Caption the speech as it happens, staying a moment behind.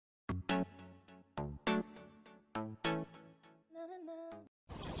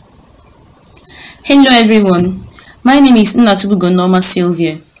Hello everyone, my name is Nnatubugonoma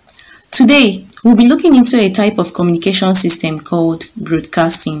Sylvia. Today, we'll be looking into a type of communication system called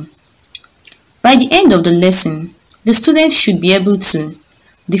broadcasting. By the end of the lesson, the student should be able to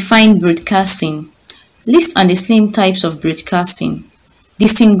define broadcasting, list and explain types of broadcasting,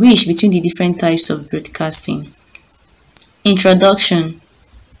 distinguish between the different types of broadcasting. Introduction.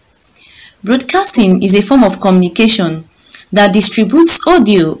 Broadcasting is a form of communication that distributes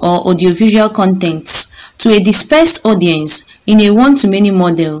audio or audiovisual contents to a dispersed audience in a one-to-many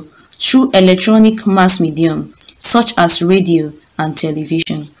model through electronic mass medium such as radio and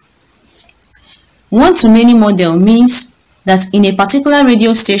television. One-to-many model means that in a particular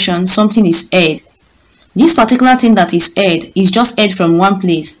radio station something is aired. This particular thing that is aired is just aired from one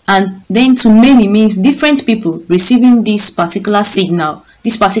place, and then to many means different people receiving this particular signal,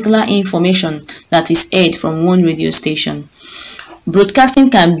 this particular information that is aired from one radio station. Broadcasting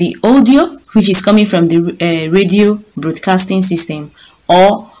can be audio, which is coming from the radio broadcasting system,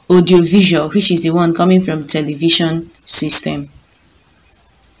 or audiovisual, which is the one coming from television system.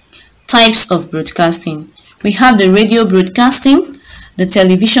 Types of broadcasting. We have the radio broadcasting, the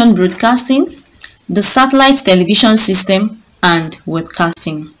television broadcasting, the satellite television system, and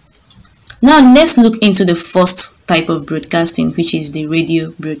webcasting. Now let's look into the first type of broadcasting, which is the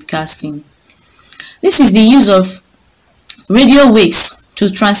radio broadcasting. This is the use of radio waves to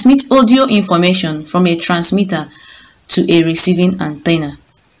transmit audio information from a transmitter to a receiving antenna.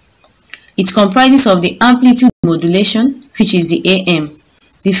 It comprises of the amplitude modulation, which is the AM,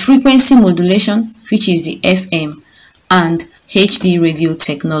 the frequency modulation, which is the FM, and HD radio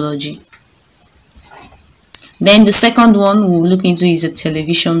technology. Then the second one we'll look into is the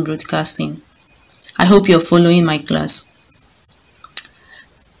television broadcasting. I hope you're following my class.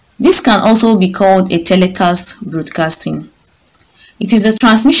 This can also be called a telecast broadcasting. It is the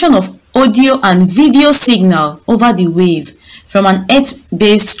transmission of audio and video signal over the wave from an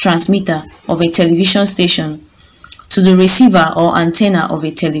earth-based transmitter of a television station to the receiver or antenna of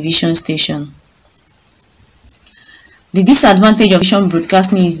a television station. The disadvantage of television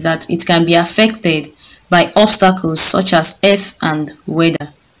broadcasting is that it can be affected by obstacles such as earth and weather.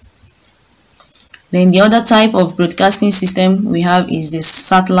 Then the other type of broadcasting system we have is the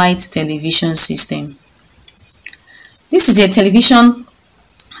satellite television system. This is a television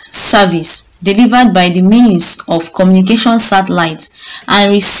service delivered by the means of communication satellite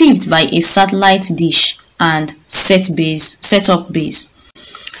and received by a satellite dish and set-top base.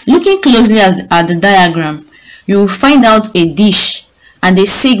 Looking closely at the diagram, you will find out a dish and a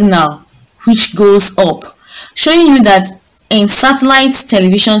signal which goes up, showing you that in satellite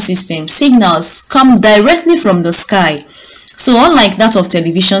television system, signals come directly from the sky. So unlike that of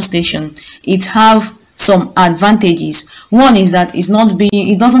television station, it have some advantages. One is that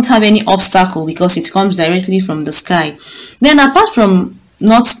it doesn't have any obstacle because it comes directly from the sky. Then apart from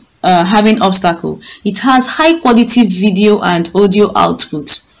not having obstacle, it has high quality video and audio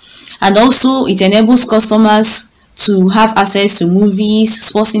output, and also it enables customers to have access to movies,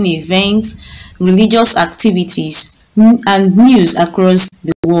 sporting events, religious activities, and news across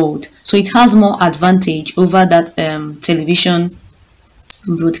the world. So it has more advantage over that television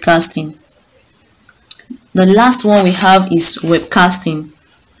broadcasting. The last one we have is webcasting.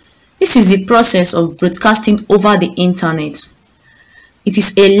 This is the process of broadcasting over the internet. It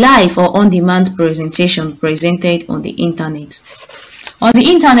is a live or on-demand presentation presented on the internet. On the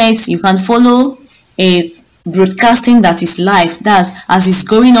internet, you can follow a broadcasting that is live. That's as it's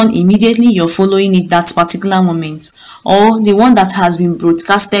going on immediately, you're following it that particular moment. Or the one that has been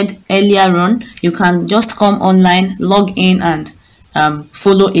broadcasted earlier on, you can just come online, log in, and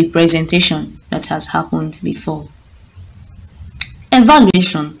follow a presentation that has happened before.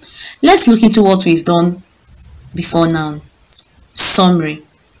 Evaluation. Let's look into what we've done before now. Summary.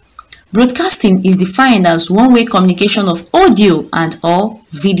 Broadcasting is defined as one-way communication of audio and or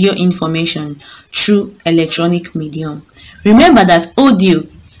video information through electronic medium. Remember that audio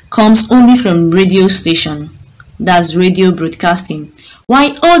comes only from radio station, that's radio broadcasting,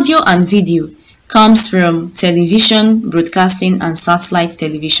 while audio and video comes from television broadcasting and satellite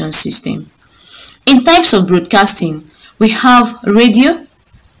television system. In types of broadcasting, we have radio,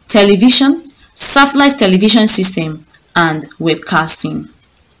 television, satellite television system, and webcasting.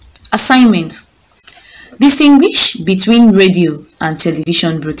 Assignment. Distinguish between radio and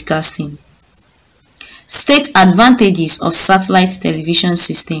television broadcasting. State advantages of satellite television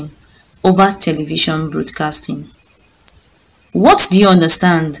system over television broadcasting. What do you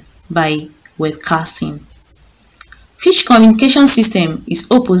understand by webcasting? Which communication system is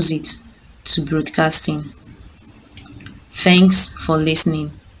opposite to broadcasting? Thanks for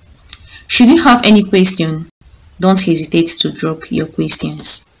listening. Should you have any question, don't hesitate to drop your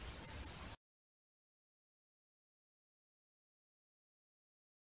questions.